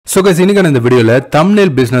So guys, இன்னைக்கு இந்த வீடியோல thumbnail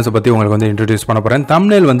business பத்தி உங்களுக்கு வந்து இன்ட்ரோ듀ce பண்ண போறேன்.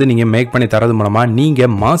 thumbnail வந்து நீங்க மேக் பண்ணி தரது மூலமா நீங்க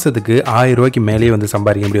மாசத்துக்கு 1000 ரூபாய்க்கு மேலே வந்து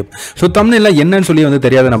சம்பாதிக்க முடியும். சோ thumbnail என்னன்னு சொல்லி வந்து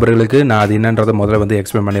தெரியாத நபர்களுக்கு நான் அது என்னன்றதை முதல்ல வந்து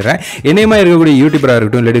எக்ஸ்பிளைன் பண்ணிடுறேன். என்னையமா இருக்கக்கூடிய யூடியூபரா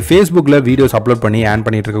இருக்கட்டும் இல்ல ஃபேஸ்புக்ல வீடியோஸ் அப்லோட் பண்ணி ஏர்ன்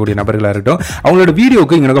பண்ணிட்டு இருக்கக்கூடிய நபர்களா இருக்கட்டும், அவங்களோட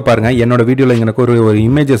வீடியோக்கு இங்க பாருங்க, என்னோட வீடியோல எனக்கு ஒரு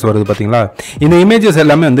இமேஜஸ் வருது பாத்தீங்களா? இந்த இமேஜஸ்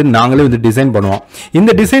எல்லாமே வந்து நாங்களே வந்து டிசைன் பண்ணுவோம்.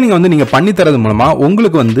 இந்த டிசைனிங் வந்து நீங்க பண்ணி தரது மூலமா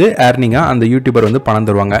உங்களுக்கு வந்து ஏர்னிங்கா அந்த யூடியூபர் வந்து பணம்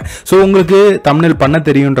தருவாங்க. சோ உங்களுக்கு thumbnail பண்ண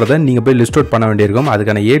தெரியும் நீங்க போய் லிஸ்ட் அவுட் பண்ண வேண்டியிருக்கும்.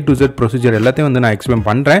 அதுக்கான A to Z ப்ரொசீஜர் எல்லாத்தையும் வந்து நான் எக்ஸ்பிளைன்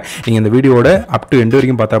பண்றேன். நீங்க இந்த வீடியோட அப் டு எண்ட்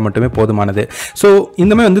வரைக்கும் பார்த்தா மட்டுமே போதுமானது. சோ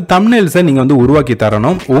இந்த மாதிரி வந்து thumbnails நீங்க வந்து உருவாக்கி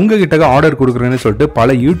தரணும். உங்ககிட்ட ஆர்டர் கொடுக்குறேன்னு சொல்லிட்டு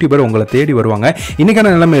பல யூடியூபர் உங்களை தேடி வருவாங்க.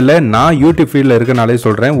 இன்னைக்கான நிலைமையில நான் யூடியூப் ஃபீல்ட்ல இருக்கனாலே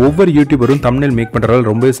சொல்றேன், ஒவ்வொரு யூடியூபரும் thumbnail மேக் பண்றதால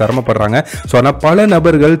ரொம்ப சிரமப்படுறாங்க. சோ ஆனா பல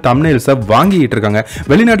நபர்கள் thumbnails வாங்கிட்டு இருக்காங்க.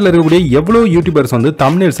 வெளிநாட்டுல இருக்கக்கூடிய எவ்வளவு யூடியூபர்ஸ் வந்து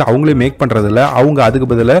thumbnails அவங்களே மேக் பண்றதில்ல, அவங்க அதுக்கு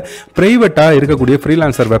பதிலா பிரைவேட்டா இருக்கக்கூடிய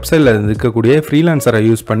ஃப்ரீலான்சர் வெப்சைட்ல இருக்கக்கூடிய ஃப்ரீலான்சரை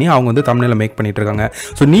யூஸ் பண்ணி அவங்க வந்து thumbnail மேக் பண்ணிட்டு இருக்காங்க.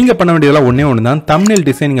 சோ நீங்க பண்ண வேண்டியதெல்லாம் ஒண்ணே ஒண்ணுதான், thumbnail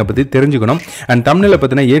டிசைனிங் பத்தி தெரிஞ்சுக்கணும். அண்ட் thumbnail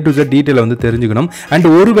பத்தின A to Z டீடைல் வந்து தெரிஞ்சுக்கணும். அண்ட்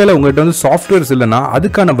ஒருவேளை உங்ககிட்ட வந்து சாஃப்ட்வேர்ஸ் இல்லனா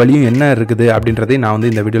அதுக்கான வழியும் என்ன இருக்குது அப்படின்றதை நான்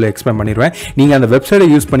வந்து இந்த வீடியோல எக்ஸ்பிளைன் பண்ணிடுவேன். நீங்க அந்த வெப்சைட்டை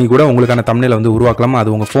யூஸ் பண்ணி கூட உங்களுக்கான thumbnail வந்து உருவாக்கலாம்.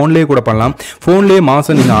 அது உங்க போன்லயே கூட பண்ணலாம். போன்லயே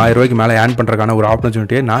மாசம் நீங்க 1000 ரூபாய்க்கு மேல ஏர்ன் பண்றதுக்கான ஒரு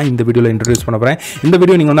ஆப்பர்ச்சுனிட்டியை நான் இந்த வீடியோல இன்ட்ரோ듀ce பண்ண போறேன். இந்த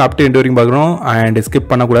வீடியோ நீங்க வந்து அப் டு எண்ட் வரைக்கும் பார்க்கணும் அண்ட் ஸ்கிப்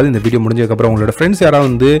பண்ணக்கூடாது. இந்த வீடியோ முடிஞ்சதுக்கு அப்புறம் உங்களோட ஃப்ரெண்ட்ஸ் யாராவது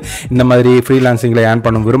வந்து இந்த மாதிரி ஃப்ரீலான்சிங்ல ஏர்ன்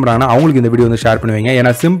பண்ண விரும்புறாங்கன்னா அவங்களுக்கு இந்த வீடியோ வந்து ஷேர் பண்ணுவீங்க. ஏன்னா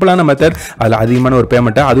சிம்பிளான மெத்தட், அதில் அதிகமான ஒரு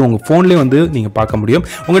பேமெண்ட்டை அது உங்கள் ஃபோன்லேயே வந்து நீங்கள் பார்க்க முடியும்.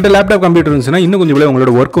 உங்கள்கிட்ட லேப்டாப் கம்ப்யூட்டர் இருந்துச்சுன்னா இன்னும் கொஞ்சம்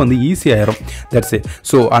உங்களோட ஒர்க் வந்து ஈஸியாயிரும். That's it.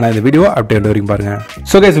 ஸோ ஆனால் இந்த வீடியோ அப்டேட் வரைக்கும் பாருங்க.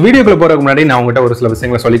 ஸோ கைஸ், வீடியோக்குள்ள போகிறதுக்கு முன்னாடி நான் உங்கள்கிட்ட ஒரு சில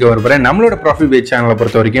விஷயங்களை சொல்லிக்க வரப்போறேன். நம்மளோட ப்ராஃபிட் பேஜ் சேனலை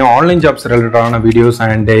பொறுத்த வரைக்கும் ஆன்லைன் ஜாப்ஸ் ரிலேட்டடான வீடியோஸ்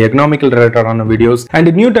அண்ட் எக்கனாமிக்கல் ரிலேட்டடான videos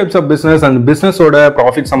and new types of business and பிசினஸோட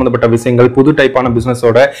profit சம்பந்தப்பட்ட விஷயங்கள், புது டைப்பான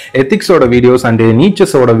பிசினஸோட எத்திக்ஸோட வீடியோஸ் அண்ட்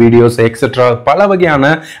நீச்சஸோட வீடியோஸ் எக்ஸெட்ரா பல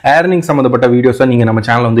வகையான ஏர்னிங் சம்பந்தப்பட்ட வீடியோஸை நீங்க நம்ம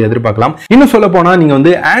சேனல் வந்து எதிர்பார்க்கலாம். இன்னும் சொல்ல போனா நீங்க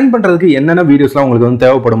வந்து ஏர்ன் பண்றதுக்கு என்னென்ன வீடியோஸ்லாம் உங்களுக்கு வந்து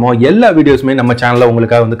தேவைப்படுமோ எல்லா வீடியோஸுமே நம்ம சேனல்ல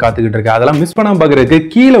உங்களுக்காக வந்து காத்துக்கிட்டு இருக்கு. அதெல்லாம் மிஸ் பண்ணாம பார்க்கறதுக்கு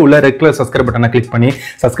கீழே உள்ள ரெட் கலர் சப்ஸ்கிரைப் பட்டனை கிளிக் பண்ணி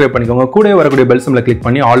சப்ஸ்கிரைப் பண்ணிக்கோங்க. கூட வரக்கூடிய பெல் சிம்பலை கிளிக்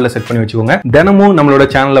பண்ணி ஆல்ல செட் பண்ணி வச்சுக்கோங்க. தினமும் நம்மளோட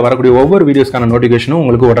சேனல்ல வரக்கூடிய ஒவ்வொரு வீடியோஸ்க்கான நோட்டிஃபிகேஷனும்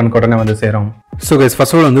உங்களுக்கு உடனுக்குடனே வந்து சேரும். ஸோ கைஸ்,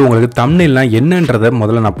 ஃபர்ஸ்ட் ஆல் வந்து உங்களுக்கு thumbnailனா என்னன்றதை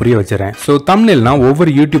முதல்ல நான் புரிய வச்சுறேன். ஸோ thumbnailனா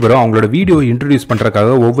ஒவ்வொரு யூடியூபரும் அவங்களோட வீடியோ இன்ட்ரோடியூஸ்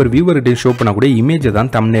பண்றதுக்காக ஒவ்வொரு வியூவர்கிட்டையும் ஷோ பண்ணக்கூடிய இமேஜ் தான்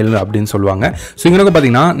thumbnail அப்படின்னு சொல்லுவாங்க. ஸோ இங்க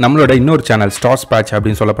பார்த்தீங்கன்னா நம்மளோட இன்னொரு சேனல் ஸ்டார்ஸ் பேட்ச்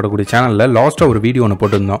அப்படின்னு சொல்லப்படக்கூடிய சேனல்ல லாஸ்டா ஒரு வீடியோ ஒன்று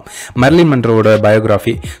போட்டிருந்தோம், மெர்லின் மன்றோட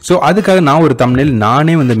பயோகிராஃபி. ஸோ அதுக்காக நான் ஒரு thumbnail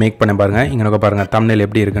நானே வந்து மேக் பண்ண பாருங்க. இங்க பாருங்க thumbnail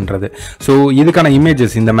எப்படி இருக்குன்றது. ஸோ இதுக்கான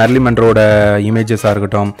இமேஜஸ், இந்த மெர்லின் மன்றோட இமேஜஸாக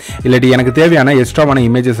இருக்கட்டும் இல்லாட்டி எனக்கு தேவையான எக்ஸ்ட்ராவான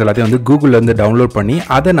இமேஜஸ் எல்லாத்தையும் வந்து கூகுள்ல இருந்து டவுன்லோட் பண்ணி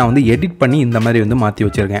அதை நான் வந்து எடிட் பண்ணி இந்த மாதிரி வந்து மாற்றி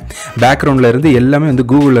வச்சிருக்கேன். பேக்ரவுண்ட்ல இருந்து எல்லாமே வந்து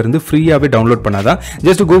கூகுள்ல இருந்து ஃப்ரீயாகவே டவுன்லோட் பண்ணாதான்.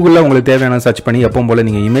 ஜஸ்ட் கூகுளில் உங்களுக்கு தேவையான சர்ச் பண்ணி எப்பவும் போல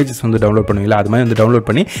நீங்கள் இமேஜஸ் வந்து டவுன்லோட் பண்ணுவீங்களா, அது மாதிரி வந்து டவுன்லோட்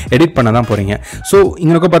பண்ணி எடிட் பண்ண தான் போறீங்க. ஸோ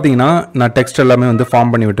இங்கே பார்த்தீங்கன்னா நான் டெக்ஸ்ட் எல்லாமே வந்து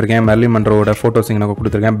ஃபார்ம் பண்ணி விட்டுருக்கேன். மெர்லின் மன்றோட ஃபோட்டோஸ் இங்கே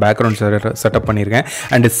கொடுத்துருக்கேன். பேக்ரவுண்ட் செட்டப் பண்ணியிருக்கேன்.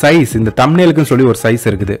 அண்ட் சைஸ், இந்த thumbnailக்குன்னு சொல்லி ஒரு சைஸ்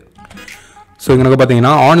இருக்குது. ஸோ இங்கே பார்த்தீங்கன்னா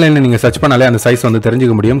ஆன்லைனில் நீங்கள் சர்ச் பண்ணாலே அந்த சைஸ் வந்து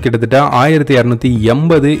தெரிஞ்சுக்க முடியும். கிட்டத்தட்ட 1280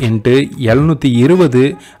 x 720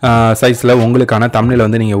 சைஸில் உங்களுக்கான thumbnail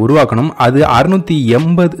வந்து நீங்கள் உருவாக்கணும். அது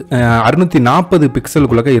 640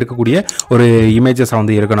 பிக்சலுக்குள்ளே இருக்கக்கூடிய ஒரு இமேஜஸாக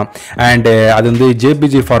வந்து இருக்கணும். அண்ட் அது வந்து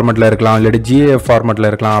JPG ஃபார்மேட்டில் இருக்கலாம், இல்லாட்டி GIF ஃபார்மேட்டில்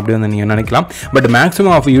இருக்கலாம், அப்படி வந்து நீங்கள் நினைக்கலாம். பட்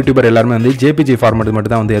மேக்ஸிமம் ஆஃப் யூடியூபர் எல்லாருமே வந்து JPG ஃபார்மேட்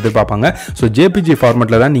மட்டும் தான் வந்து எதிர்பார்ப்பாங்க. ஸோ JPG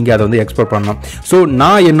ஃபார்மேட்டில் தான் நீங்கள் அதை வந்து எக்ஸ்போர்ட் பண்ணணும். ஸோ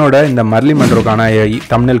நான் என்னோட இந்த மெர்லின் மன்றோக்கான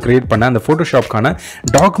thumbnail கிரியேட் பண்ண அந்த ஃபோட்டோஷாப்க்கான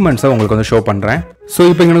டாக்குமெண்ட்ஸை உங்களுக்கு வந்து ஷோ பண்ணுறேன். ஸோ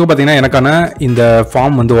இப்போ எங்களுக்கு பார்த்தீங்கன்னா எனக்கான இந்த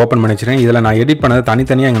ஃபார்ம் வந்து ஓப்பன் பண்ணி வச்சிருக்கேன். இதில் நான் எடிட் பண்ணது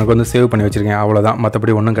தனித்தனியாக எனக்கு வந்து சேவ் பண்ணி வச்சிருக்கேன். அவ்வளோதான்,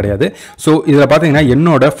 மற்றபடி ஒன்றும் கிடையாது. ஸோ இதில் பார்த்தீங்கன்னா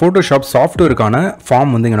என்னோட ஃபோட்டோஷாப் சாஃப்ட்வேருக்கான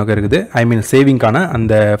ஃபார்ம் வந்து எனக்கு இருக்குது, ஐ மீன் சேவிங்கான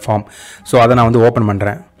அந்த ஃபார்ம். ஸோ அதை நான் வந்து ஓப்பன்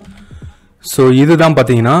பண்ணுறேன். ஸோ இதுதான்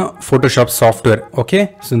பார்த்தீங்கன்னா ஃபோட்டோஷாப் சாஃப்ட்வேர். ஓகே,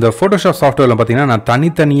 ஸோ இந்த ஃபோட்டோஷாப் சாஃப்ட்வேரில் பார்த்தீங்கன்னா நான்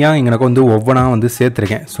தனித்தனியாக எனக்கு வந்து ஒவ்வொன்றா வந்து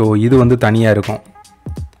சேர்த்துருக்கேன். ஸோ இது வந்து தனியாக இருக்கும்.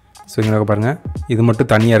 ஸோ இங்கே பாருங்கள், இது மட்டும்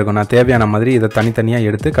தனியாக இருக்கும். நான் தேவையான மாதிரி இதை தனித்தனியாக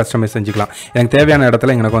எடுத்து கஸ்டமைஸ் செஞ்சுக்கலாம். எனக்கு தேவையான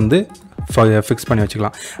இடத்துல எனக்கு வந்து ஃபிக்ஸ் பண்ணி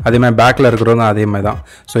வச்சுக்கலாம். அதேமாதிரி பேக்கில் இருக்கிறதும் அதே மாதிரி தான்.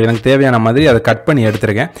 ஸோ எனக்கு தேவையான மாதிரி அதை கட் பண்ணி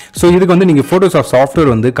எடுத்துருக்கேன். ஸோ இதுக்கு வந்து நீங்கள் ஃபோட்டோஷாப் சாஃப்ட்வேர்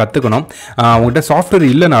வந்து கற்றுக்கணும். உங்கள்கிட்ட சாஃப்ட்வேர்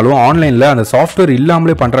இல்லைனாலும் ஆன்லைனில் அந்த சாஃப்ட்வேர்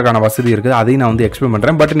இல்லாமலே பண்ணுறதுக்கான வசதி இருக்குது. அதையும் நான் வந்து எக்ஸ்பிளைன்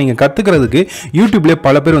பண்ணுறேன். பட் நீங்கள் கற்றுக்கிறதுக்கு யூடியூப்லேயே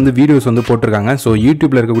பல பேர் வந்து வீடியோஸ் வந்து போட்டிருக்காங்க. ஸோ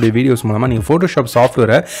யூடியூப்பில் இருக்கக்கூடிய வீடியோஸ் மூலமாக நீங்கள் ஃபோட்டோஷாப்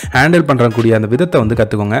சாஃப்ட்வேரை ஹேண்டில் பண்ணுறக்கூடிய அந்த விதத்தை வந்து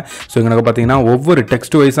கற்றுக்கோங்க. ஸோ எனக்கு பார்த்தீங்கன்னா ஒவ்வொரு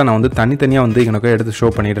டெக்ஸ்ட் வைஸாக நான் வந்து தனித்தனியாக வந்து எனக்கு எடுத்து ஷோ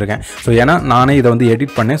பண்ணிட்டு இருக்கேன். ஸோ ஏன்னா நானே இதை வந்து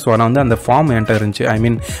எடிட் பண்ணேன். ஸோ ஆனால் வந்து அந்த ஃபார்ம் என்கிட்ட இருந்துச்சு, ஐ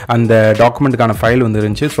மீன் அந்த டாக்குமெண்ட்டுக்கான ஃபைல் வந்து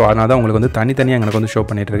இருந்துச்சு. ஸோ அதனால தான் உங்களுக்கு வந்து தனித்தனியாக எனக்கு வந்து ஷோ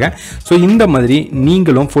பண்ணிட்டு இருக்கேன். ஸோ இந்த மாதிரி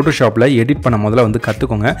நீங்களும் ஃபோட்டோஷாப்பில் எடிட் பண்ண முதல்ல வந்து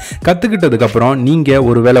கற்றுக்கோங்க. கற்றுக்கிட்டதுக்கப்புறம் நீங்கள்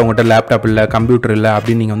ஒரு வேளை உங்கள்கிட்ட லேப்டாப் இல்லை, கம்ப்யூட்டர் இல்லை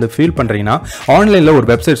அப்படின்னு நீங்கள் வந்து ஃபீல் பண்ணுறீங்கன்னா ஆன்லைனில் ஒரு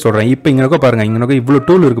வெப்சைட் சொல்கிறேன். இப்போ இங்கே பாருங்கள், இங்கே இவ்வளோ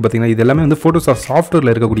டூல் இருக்குது பார்த்தீங்கன்னா, இது எல்லாமே வந்து ஃபோட்டோஷாப்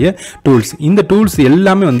சாஃப்ட்வேரில் இருக்கக்கூடிய டூல்ஸ். இந்த டூல்ஸ்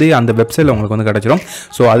எல்லாமே வந்து அந்த வெப்சைட்டில் உங்களுக்கு வந்து கிடச்சிரும்.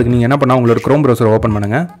 ஸோ அதுக்கு நீங்கள் என்ன பண்ணால் உங்களோட க்ரோம் ப்ரௌசரை ஓப்பன்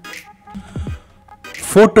பண்ணுங்கள்.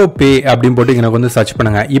 ஃபோட்டோ பே அப்படின்னு போட்டு எனக்கு வந்து சர்ச்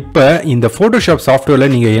பண்ணுங்கள். இப்போ இந்த ஃபோட்டோஷாப்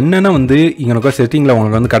சாஃப்ட்வேரில் நீங்கள் என்னென்ன வந்து இங்கே செட்டிங்கில்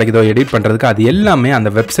உங்களுக்கு வந்து கிடைக்குதோ எடிட் பண்ணுறதுக்கு அது எல்லாமே அந்த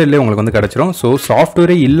வெப்சைட்லேயே உங்களுக்கு வந்து கிடச்சிரும். ஸோ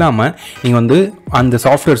சாஃப்ட்வேரே இல்லாமல் நீங்கள் வந்து அந்த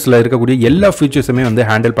சாஃப்ட்வேர்ஸில் இருக்கக்கூடிய எல்லா ஃபீச்சர்ஸுமே வந்து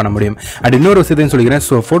ஹேண்டில் பண்ண முடியும். அண்ட் இன்னொரு விஷயத்தையும் சொல்லிக்கிறேன்.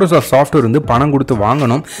 ஸோ ஃபோட்டோஷாப் சாஃப்ட்வேர் வந்து பணம் கொடுத்து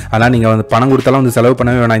வாங்கணும். அதனால் நீங்கள் வந்து பணம் கொடுத்தாலும் வந்து செலவு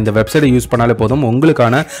பண்ணவே வேணாம். இந்த வெப்சைட்டை யூஸ் பண்ணாலே போதும்,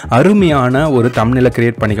 உங்களுக்கான அருமையான ஒரு தம்ப்நெயிலை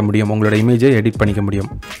கிரியேட் பண்ணிக்க முடியும், உங்களோட இமேஜை எடிட் பண்ணிக்க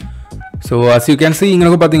முடியும். So as you can see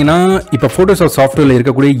இங்கே பார்த்தீங்கன்னா இப்போ ஃபோட்டோஷாப் சாஃப்ட்வேரில்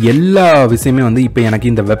இருக்கக்கூடிய எல்லா விஷயமே வந்து இப்போ எனக்கு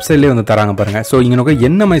இந்த வெப்சைட்லேயே வந்து தராங்க பாருங்கள். ஸோ இங்கே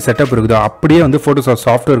என்ன மாதிரி செட்டப் இருக்குதோ அப்படியே வந்து ஃபோட்டோஷாப்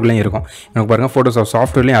சாஃப்ட்வேர்லையும் இருக்கும். எனக்கு பாருங்கள், ஃபோட்டோஷாப்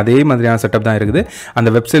சாஃப்ட்வேர்லையும் அதே மாதிரியான செட்டப் தான் இருக்குது,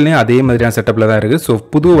 அந்த வெப்சைட்லையும் அதே மாதிரியான செட்டப்பில் தான் இருக்குது. ஸோ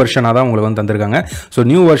புது வெர்ஷனாக தான் உங்களுக்கு வந்து தந்திருக்காங்க. ஸோ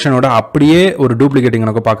நியூ வெர்ஷனோட அப்படியே ஒரு டூப்ளிகேட்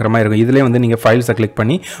எனக்கு பார்க்குற மாதிரி இருக்கும். இதிலே வந்து நீங்கள் ஃபைல்ஸை கிளிக்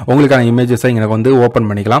பண்ணி உங்களுக்கான இமேஜஸை எனக்கு வந்து ஓப்பன்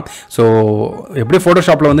பண்ணிக்கலாம். ஸோ எப்படி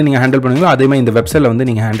ஃபோட்டோஷாப்பில் வந்து நீங்கள் ஹேண்டில் பண்ணுவீங்களோ அதே மாதிரி இந்த வெப்சைட்டில் வந்து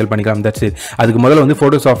நீங்கள் ஹேண்டில் பண்ணிக்கலாம். That's it. அதுக்கு முதல்ல வந்து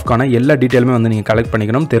ஃபோட்டோஷாப்க்கான எல்லா டீட்டெயிலுமே வந்து நீங்கள் கலெக்ட்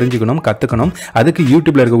பண்ணிக்கணும், தெரிஞ்சுக்கணும், கற்றுக்கணும். அதுக்கு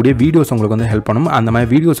யூடியூப்ல இருக்கக்கூடிய வீடியோஸ் உங்களுக்கு வந்து ஹெல்ப் பண்ணும். அந்த மாதிரி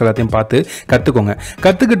வீடியோஸ் எல்லாத்தையும் பார்த்து கற்றுக்கோங்க.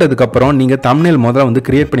 கற்றுக்கிட்டதுக்கப்புறம் நீங்கள் தம்ப்நெயில் முதல்ல வந்து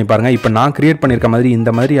கிரியேட் பண்ணி பாருங்கள். இப்போ நான் கிரியேட் பண்ணியிருக்க மாதிரி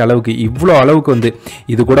இந்த மாதிரி அளவுக்கு இவ்வளோ அளவுக்கு வந்து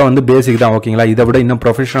இது கூட வந்து பேசிக் தான், ஓகேங்களா? இதை விட இன்னும்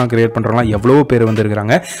ப்ரொஃபஷனல் கிரியேட் பண்ணுறவங்களாம் எவ்வளோ பேர் வந்து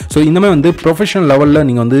இருக்கிறாங்க. ஸோ இந்த மாதிரி வந்து ப்ரொஃபஷனல் லெவலில்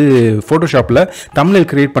நீங்கள் வந்து ஃபோட்டோஷாப்பில் தம்ப்நெயில்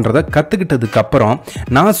கிரியேட் பண்ணுறதை கற்றுக்கிட்டதுக்கப்புறம்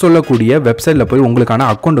நான் சொல்லக்கூடிய வெப்சைட்டில் போய் உங்களுக்கான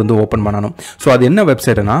அக்கௌண்ட் வந்து ஓப்பன் பண்ணணும். ஸோ அது என்ன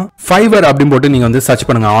வெப்சைட்னா ஃபைவர் அப்படின்னு போட்டு நீங்கள் வந்து சர்ச்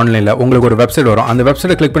பண்ணுங்கள். ஆன்லைனில் உங்களுக்கு ஒரு வெப்சைட் வரும். அந்த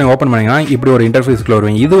வெப்சைட்டை கிளிக் பண்ணி ஓப்பன் பண்ணீங்கன்னா இப்படி ஒரு இன்டர்ஃபேஸ்க்குள்ள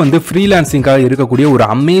வருவீங்க. இது வந்து ஃப்ரீலான்சிங்காக இருக்கக்கூடிய ஒரு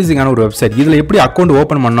அமேசிங்கான ஒரு வெப்சைட். இதில் எப்படி அக்கௌண்ட்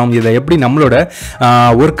ஓப்பன் பண்ணணும், இதில் எப்படி நம்மளோட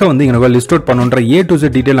ஒர்க்கை வந்து இங்கே லிஸ்ட் அவுட் பண்ணுன்ற A to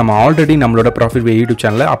Z டீட்டெயில் நம்ம ஆல்ரெடி நம்மளோட ப்ராஃபிட் வே யூடியூப்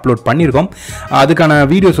சேனலில் அப்லோட் பண்ணியிருக்கோம். அதுக்கான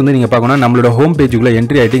வீடியோஸ் வந்து நீங்கள் பார்க்கணும். நம்மளோட ஹோம் பேஜுக்குள்ளே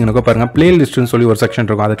என்ட்ரி ஆகிட்டு இங்கே பாருங்கள், பிளேலிஸ்ட்னு சொல்லி ஒரு செக்ஷன்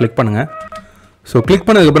இருக்கும், அதை கிளிக் பண்ணுங்கள். ஸோ கிளிக்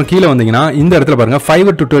பண்ணதுக்கப்புறம் கீழே வந்தீங்கன்னா இந்த இடத்துல பாருங்கள்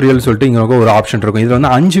ஃபைவர் டுட்டோரியல் சொல்லிட்டு இங்கே ஒரு ஆப்ஷன் இருக்கும். இதில் வந்து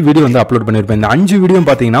 5 வீடியோ வந்து அப்லோட் பண்ணியிருப்பேன். இந்த 5 வீடியோ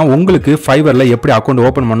பார்த்தீங்கன்னா உங்களுக்கு ஃபைவரில் எப்படி அக்கௌண்ட்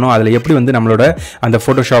ஓப்பன் பண்ணணும், அதில் எப்படி வந்து நம்மளோட அந்த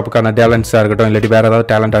ஃபோட்டோஷாப்புக்கான டேலண்ட்ஸாக இருக்கட்டும், இல்லாட்டி வேறு ஏதாவது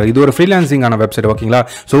டேலண்டாக இது ஒரு ஃப்ரீலான்சிங்கான வெப்சைட், ஓகேங்களா?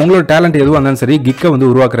 ஸோ உங்களோட டேலண்ட் எதுவாக இருந்தாலும் சரி கிக்கை வந்து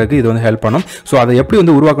உருவாக்குறதுக்கு இது வந்து ஹெல்ப் பண்ணும். ஸோ அதை எப்படி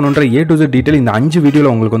வந்து உருவாக்கணுன்ற A to Z டீட்டெயில் இந்த 5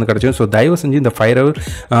 வீடியோவில் உங்களுக்கு வந்து கிடைக்கும். ஸோ தயவு செஞ்சு இந்த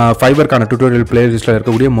ஃபைவருக்கான டுட்டோரியல் பிளேலிஸ்ட்டில்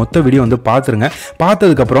இருக்கக்கூடிய மொத்த வீடியோ வந்து பார்த்துருங்க.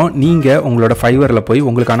 பார்த்ததுக்கப்புறம் நீங்கள் உங்களோட ஃபைவரில் போய்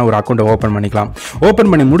உங்களுக்கான ஒரு அக்கௌண்ட்டை ஓப்பன் பண்ணிக்கலாம். ஓப்பன்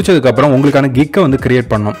பண்ணி முடிச்சதுக்கப்புறம் உங்களுக்கான கிக்கை வந்து கிரியேட்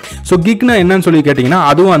பண்ணணும். ஸோ கிக்னா என்னன்னு சொல்லி கேட்டிங்கன்னா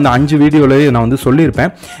அதுவும் அந்த 5 வீடியோவில் நான் வந்து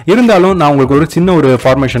சொல்லியிருப்பேன். இருந்தாலும் நான் உங்களுக்கு ஒரு சின்ன ஒரு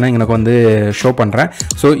ஃபார்மேஷனை எனக்கு வந்து ஷோ பண்ணுறேன்.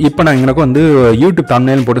 ஸோ இப்போ நான் எனக்கு வந்து யூடியூப்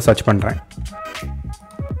தம்ப்நெயில் போட்டு சர்ச் பண்ணுறேன்.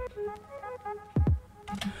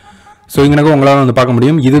 ஸோ இங்கே உங்களால் வந்து பார்க்க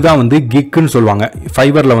முடியும், இதுதான் வந்து கிக்குன்னு சொல்லுவாங்க.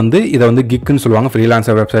 ஃபைவரில் வந்து இதை வந்து கிக்குன்னு சொல்லுவாங்க.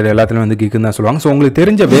 ஃப்ரீலான்சர் வெப்சைட் எல்லாத்துலேயும் வந்து கிக்குன்னு தான் சொல்லுவாங்க. ஸோ உங்களுக்கு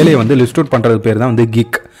தெரிஞ்ச வேலையை வந்து லிஸ்ட் அவுட் பண்ணுறது பேர் தான் வந்து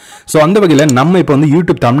கிக். ஸோ அந்த வகையில் நம்ம இப்போ வந்து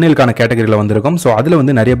யூடியூப் தம்ப்நெயிலுக்கான கேட்டகரியில் வந்திருக்கோம். ஸோ அதில்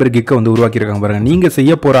வந்து நிறைய பேர் கிக்கை வந்து உருவாக்கியிருக்காங்க பாருங்கள். நீங்கள்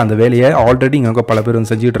செய்ய போகிற அந்த வேலையை ஆல்ரெடி இங்கே பல பேர் வந்து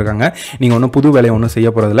செஞ்சுட்டு இருக்காங்க. நீங்கள் ஒன்றும் புது வேலையை ஒன்றும் செய்ய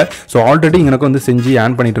போகிறதில்ல. ஸோ ஆல்ரெடி இங்கே வந்து செஞ்சு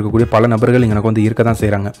ஏர்ன் பண்ணிட்டு இருக்கக்கூடிய பல நபர்கள் இங்கே வந்து இருக்க தான்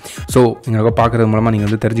செய்கிறாங்க. ஸோ இங்கே பார்க்குறது மூலமாக நீங்கள்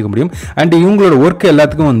வந்து தெரிஞ்சுக்க முடியும். அண்ட் இவங்களோட ஒர்க்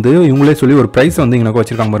எல்லாத்துக்கும் வந்து இவங்களே சொல்லி ஒரு ப்ரைஸ் வந்து இங்கே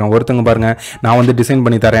வச்சிருக்காங்க பாருங்கள். ஒருத்தங்க பாருங்கள், நான் வந்து டிசைன்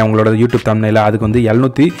பண்ணி தரேன் உங்களோட யூடியூப் தம்ப்நெயில, அதுக்கு வந்து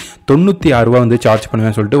 796 ரூபா வந்து சார்ஜ்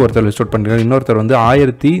பண்ணுவேன்னு சொல்லிட்டு ஒருத்தர் லிஸ்ட் அவுட் பண்ணிருக்காரு. இன்னொருத்தர் வந்து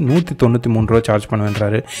 1193 ரூபா சார்ஜ்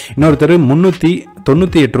பண்ணுவேன்றாரு. இன்னொருத்தர்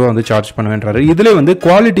 398 ரூபா வந்து சார்ஜ் பண்ணுவேன்றாரு. இதில் வந்து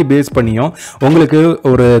குவாலிட்டி பேஸ் பண்ணியும் உங்களுக்கு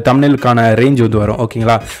ஒரு தம்ப்நெயிலுக்கான ரேஞ்ச் வந்து வரும்,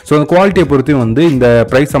 ஓகேங்களா? ஸோ அந்த குவாலிட்டியை பொறுத்தையும் வந்து இந்த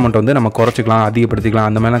ப்ரைஸ் அமௌண்ட் வந்து நம்ம குறைச்சிக்கலாம், அதிகப்படுத்திக்கலாம்,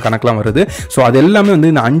 அந்த மாதிரிலாம் கணக்கெலாம் வருது. ஸோ அது எல்லாமே வந்து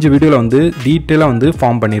இந்த 5 வீடியோவில் வந்து டீட்டெயிலாக வந்து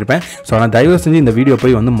ஃபார்ம் பண்ணியிருப்பேன். ஸோ ஆனால் தயவு செஞ்சு இந்த வீடியோ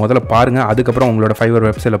போய் வந்து முதல்ல பாருங்கள். அதுக்கப்புறம் உங்களோட ஃபைவர்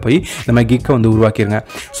வெப்சைட்டில் போய் இந்த மாதிரி கிக்கை வந்து உருவாக்கிடுங்க.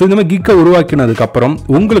 ஸோ இந்த மாதிரி கிக்கை உருவாக்கினதுக்கப்புறம்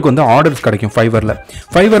உங்களுக்கு வந்து ஆர்டர்ஸ் கிடைக்கும்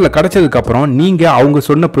ஃபைவரில் கிடைச்சதுக்கப்புறம் நீங்கள் அவங்க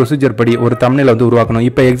சொன்ன ப்ரொசீஜர் படி ஒரு தம்ப்நெயிலை வந்து உருவாக்கணும்.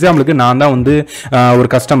 இப்போ எக்ஸாம்பிளுக்கு நான் தான் வந்து ஒரு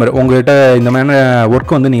கஸ்டமர் உங்கள்கிட்ட இந்த மாதிரி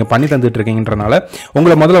ஒர்க் வந்து நீங்கள் பண்ணி தந்துட்டு இருக்கீங்கன்றனால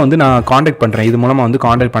உங்களை முதல்ல வந்து நான் காண்டாக்ட் பண்ணுறேன். இது மூலமாக வந்து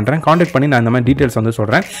காண்டாக்ட் பண்ணி நான் இந்த மாதிரி டீட்டெயில்ஸ் வந்து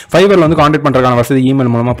சொல்கிறேன். ஃபைவரில் வந்து காண்டாக்ட் பண்ணுறதுக்கான வசதி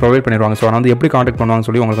இமெயில் மூலமாக ப்ரொவைட் பண்ணிடுவாங்க. ஸோ நான் வந்து எப்படி காண்டாக்ட் பண்ணுவாங்கன்னு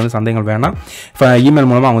சொல்லி உங்களுக்கு வந்து சந்தேகங்கள் வேணாம், இமெயில்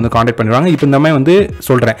மூலமாக அவங்க வந்து காண்டாக்ட் பண்ணிடுவாங்க. இப்போ இந்த மாதிரி வந்து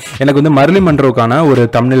சொல்கிறேன், எனக்கு வந்து மர்லி மன்றோக்கான ஒரு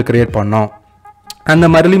தம்ப்நெயில் கிரியேட் பண்ணோம், அந்த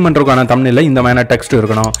மர்லி பண்ணுறதுக்கான தம்ப்நெயில்ல இந்த மாதிரி டெக்ஸ்ட்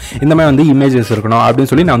இருக்கணும், இந்த மாதிரி வந்து இமேஜஸ் இருக்கணும் அப்படின்னு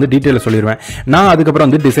சொல்லி நான் வந்து டீட்டெயிலில் சொல்லிடுவேன். நான் அதுக்கப்புறம்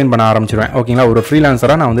வந்து டிசைன் பண்ண ஆரம்பிச்சிருவேன். ஓகேங்களா, ஒரு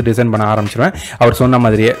ஃப்ரீலான்சராக நான் வந்து டிசைன் பண்ண ஆரம்பிச்சிருவேன் அவர் சொன்ன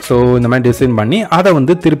மாதிரியே. ஸோ இந்த மாதிரி டிசைன் பண்ணி அதை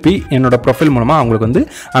வந்து திருப்பி என்னோட ப்ரொஃபைல் மூலமாக அவங்களுக்கு வந்து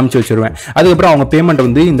அனுப்பிச்சி வச்சிருவேன். அதுக்கப்புறம் அவங்க பேமெண்ட்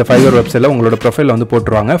வந்து இந்த ஃபைவர் வெப்சைட்டில் உங்களோட ப்ரொஃபைலில் வந்து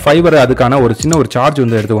போட்டுருவாங்க. ஃபைவர் அதுக்கான ஒரு சின்ன ஒரு சார்ஜ்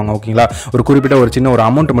வந்து எடுத்துவாங்க. ஓகேங்களா, ஒரு குறிப்பிட்ட ஒரு சின்ன ஒரு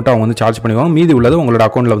அமௌண்ட் மட்டும் அவங்க வந்து சார்ஜ் பண்ணுவாங்க, மீதி உள்ளது உங்களோட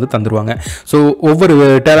அக்கௌண்ட்டில் வந்து தந்துருவாங்க. ஸோ ஒவ்வொரு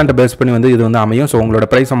டேலண்ட்டை பேஸ் பண்ணி வந்து இது வந்து அமையும். ஸோ உங்களோட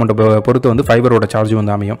ப்ரைஸ் அமௌண்ட்டை பொறுத்து வந்து ஃபைவரோட சார்ஜ்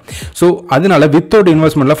வந்து அமையும். ஸோ அதனால வித்தவுட்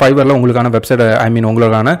இன்வெஸ்ட்மெண்ட்டில் ஃபைவரில் உங்களுக்கான வெப்சைட்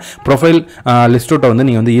உங்களுக்கான ப்ரொஃபைல் லிஸ்ட் அவுட்டை வந்து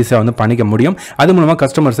நீங்கள் வந்து ஈஸியாக வந்து பண்ணிக்க முடியும். அது மூலமாக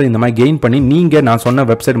கஸ்டமர்ஸை இந்த மாதிரி கெயின் பண்ணி நீங்கள் நான் சொன்ன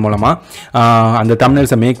வெப்சைட் மூலமாக அந்த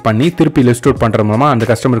தம்ப்நெயில்ஸை மேக் பண்ணி திருப்பி லிஸ்ட் அவுட் பண்ணுறது மூலமாக அந்த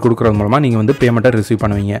கஸ்டமர் கொடுக்குறது மூலமாக நீங்கள் வந்து பேமெண்ட்டை ரிசீவ்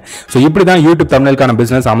பண்ணுவீங்க. ஸோ இப்படி தான் யூடியூப் தம்ப்நெயிலுக்கான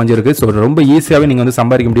பிஸ்னஸ் அமைஞ்சிருக்கு. ஸோ ரொம்ப ஈஸியாகவே நீங்கள் வந்து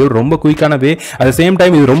சம்பாதிக்க முடியும், ரொம்ப குயிக்கான வே. அட் சேம்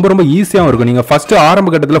டைம் இது ரொம்ப ரொம்ப ஈஸியாகவும் இருக்கும். நீங்கள் ஃபஸ்ட்டு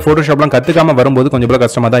ஆரம்ப கட்டத்தில் ஃபோட்டோஷாப்லாம் கற்றுக்காமல் வரும்போது கொஞ்சம் போல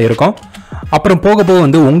கஷ்டமாக தான் இருக்கும். அப்புறம் போக போக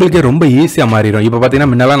வந்து உங்களுக்கே ரொம்ப ஈஸியாக மாறிடும். இப்போ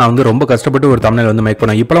பார்த்தீங்கன்னா முன்னெல்லாம் நான் வந்து ரொம்ப கஷ்டப்பட்டு ஒரு தம்ப்நெயில் வந்து மேக்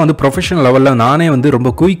பண்ணுவேன். இப்போலாம் வந்து ப்ரொஃபஷனல் லெவலில் நானே வந்து ரொம்ப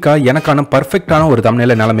குயிக்காக எனக்கான பர்ஃபெக்டான ஒரு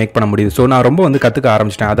தம்ப்நெயிலை என்னால் மேக் பண்ண முடியுது. ஸோ நான் ரொம்ப வந்து கற்றுக்க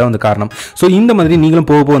ஆரம்பிச்சிட்டேன். அதான் வந்து காரணம். ஸோ இந்த மாதிரி நீங்களும்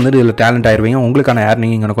போக போக வந்து இதில் டேலண்ட் ஆயிருவீங்க. உங்களுக்கான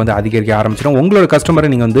ஏர்னிங் எனக்கு வந்து அதிகரிக்க ஆரம்பிச்சிடும். உங்களோட கஸ்டமரை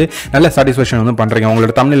நீங்கள் வந்து நல்ல சாட்டிஸ்ஃபேக்ஷன் வந்து பண்ணுறீங்க.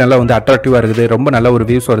 உங்களோட தம்ப்நெயில் நல்லா வந்து அட்ராக்டிவாக இருக்குது, ரொம்ப நல்ல ஒரு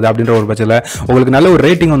வியூஸ் வருது அப்படின்ற ஒரு பட்சத்தில் உங்களுக்கு நல்ல ஒரு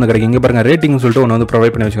ரேட்டிங் வந்து கிடைக்கும். இங்கே பாருங்கள், ரேட்டிங் சொல்லிட்டு ஒன்று வந்து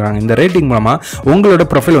ப்ரொவைட் பண்ணி வச்சுக்கிறாங்க. இந்த ரேட்டிங் மூலமாக உங்களோட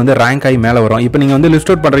ப்ரொஃபைல் வந்து ரேங்க் ஆகி மேலே வரும். இப்போ நீங்கள் வந்து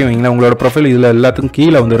லிஸ்ட் அவுட் பண்ணுறீங்க, உங்களோட ப்ரொஃபைல் இதில் எல்லாத்துக்கும்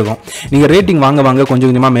கீழே வந்து இருக்கும். நீங்கள் ரேட்டிங் வாங்க வாங்க கொஞ்சம்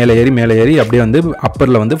கொஞ்சமாக மேலே ஏறி அப்படியே வந்து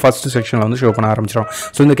அப்பரில் வந்து ஃபர்ஸ்ட் செக்ஷனில் வந்து ஷோ பண்ண ஆரம்பிச்சிடும்.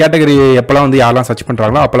 ஸோ இந்த கேட்டகரி எப்போலாம் வந்து யாரெல்லாம் சர்ச்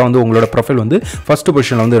பண்ணுறாங்களோ அப்போலாம் வந்து உங்களோட ப்ரொஃபைல் வந்து ஃபர்ஸ்ட்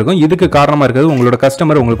பொசிஷனில் வந்து இருக்கும். இதுக்கு காரணமாக இருக்கிறது உங்களோட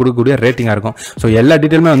கஸ்டமர் உங்களுக்கு கொடுக்கக்கூடிய ரேட்டிங்காக இருக்கும். ஸோ எல்லா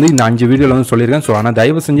டீட்டெயிலுமே வந்து இந்த 5 வீடியோவில் வந்து சொல்லியிருக்கேன். ஸோ ஆனால்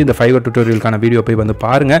தயவு செஞ்சு இந்த ஃபைவர் டியூட்டோரியலுக்கான வீடியோ போய் வந்து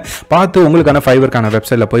பாருங்கள். பார்த்து உங்களுக்கான ஃபைவருக்கான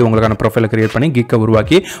வெப்சைட்டில் போய் உங்களுக்கான ப்ரொஃபைலை கிரியேட் பண்ணி கிக்கை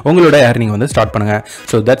உருவாக்கி உங்களோட ஏர்னிங் வந்து ஸ்டார்ட் பண்ணுங்கள்.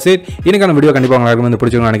 So that's it. இன்னைக்கான வீடியோ கண்டிப்பாக உங்களுக்கு வந்து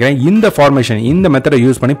பிடிச்சிருக்கும்னு நினைக்கிறேன். இந்த ஃபார்மேஷன் இந்த மெத்தடை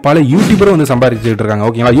யூஸ் பண்ணி பல யூடியூபரும் வந்து சம்பாதிச்சுட்டு இருக்காங்க.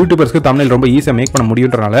 ஓகேங்களா, யூடியூபர்ஸ்க்கு தம்ப்நெயில் ரொம்ப ஈஸியாக மேக் பண்ண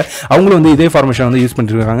முடியுன்றனால அவங்களும் வந்து இதே ஃபார்மேஷன் வந்து யூஸ்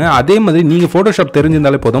பண்ணிட்டு இருக்காங்க. அதே மாதிரி நீங்கள் ஃபோட்டோஷாப்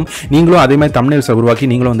தெரிஞ்சிருந்தாலே போதும், நீங்களும் அதே மாதிரி தம்ப்நெயில்ஸை உருவாக்கி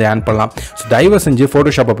நீங்களும் வந்து ஏர்ன் பண்ணலாம். ஸோ தயவு செஞ்சு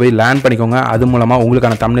ஃபோட்டோஷாப்பை போய் லேர்ன் பண்ணிக்கோங்க. அது மூலமாக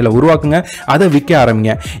உங்களுக்கான தம்ப்நெயிலை உருவாக்குங்க, அதை விற்க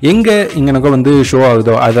ஆரம்பிங்க. எங்கே இங்கே வந்து ஷோ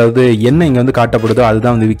ஆகுதோ, அதாவது என்ன இங்கே வந்து காட்டப்படுதோ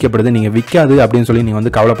அதுதான் வந்து விற்கப்படுது. நீங்கள் விற்காது அப்படின்னு சொல்லி நீங்கள்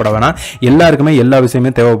வந்து கவலைப்பட வேணாம். எல்லாருக்குமே எல்லா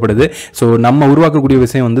விஷயமே தேவைப்படுது. ஸோ நம்ம உருவாக்கக்கூடிய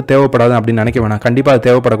விஷயம் வந்து தேவைப்படாது அப்படின்னு நினைக்க வேணாம். கண்டிப்பாக அது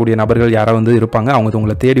தேவைப்படக்கூடிய நபர்கள் யாராவது வந்து இருப்பாங்க, அவங்க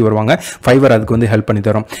உங்களை தேடி வருவாங்க. ஃபைவர் அதுக்கு வந்து ஹெல்ப் பண்ணி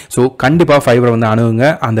தரும். ஸோ கண்டிப்பாக ஃபைவரை வந்து அணுகுங்க.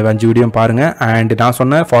 அந்த 5 வீடியோ பாருங்க. அண்ட் நான்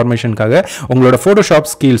சொன்ன ஃபார்மேஷனுக்காக உங்களோட ஃபோட்டோஷாப்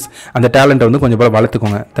ஸ்கில்ஸ் அந்த டேலண்ட்டை வந்து கொஞ்சம் போல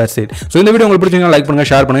வளர்த்துக்கோங்க. That's it. ஸோ இந்த வீடியோ உங்களுக்கு பிடிச்சிங்கன்னா லைக் பண்ணுங்க,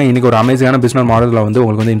 ஷேர் பண்ணுங்க. இன்னைக்கு ஒரு அமேசிங்கான பிசினஸ் மாடலில் வந்து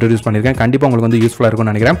உங்களுக்கு வந்து இன்ட்ரோடியூஸ் பண்ணியிருக்கேன். கண்டிப்பாக உங்களுக்கு வந்து யூஸ்ஃபுல்லாக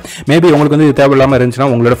இருக்கும்னு நினைக்கிறேன். மேபி உங்களுக்கு வந்து தேவையில்லாமல் இருந்துச்சுன்னா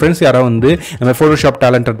உங்களோட ஃப்ரெண்ட்ஸ் யாராவது வந்து இந்த ஃபோட்டோஷாப்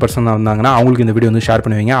டேலண்டட் பர்சன் வந்தாங்கன்னா அவங்களுக்கு இந்த வீடியோ வந்து ஷேர்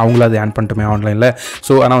பண்ணுவீங்க. அவங்கள அதை ஏர்ன் பண்ணிட்டுமே ஆன்லைனில்.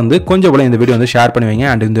 ஸோ ஆனால் வந்து கொஞ்சம் போல இந்த வீடியோ வந்து ஷேர் பண்ணுவீங்க.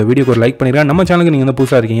 அண்ட் இந்த வீடியோக்கு ஒரு லைக் பண்ணிடுங்க. நம்ம சேனலுக்கு நீங்கள் வந்து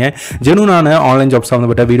புதுசாக இருக்கீங்க, ஜெனுனான ஆன்லைன் ஜாப்ஸ்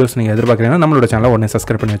சம்மந்தப்பட்ட வீடியோஸ் நீங்கள் எதிர்பார்க்குறீங்கன்னா நம்மளோட சேனலை உடனே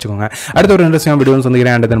சப்ஸ்கிரைப் பண்ணி வச்சுக்கோங்க. அடுத்த ஒரு இன்ட்ரெஸ்டிங்கான வீடியோஸ்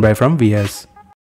வந்துக்கிறேன். And then by from VS.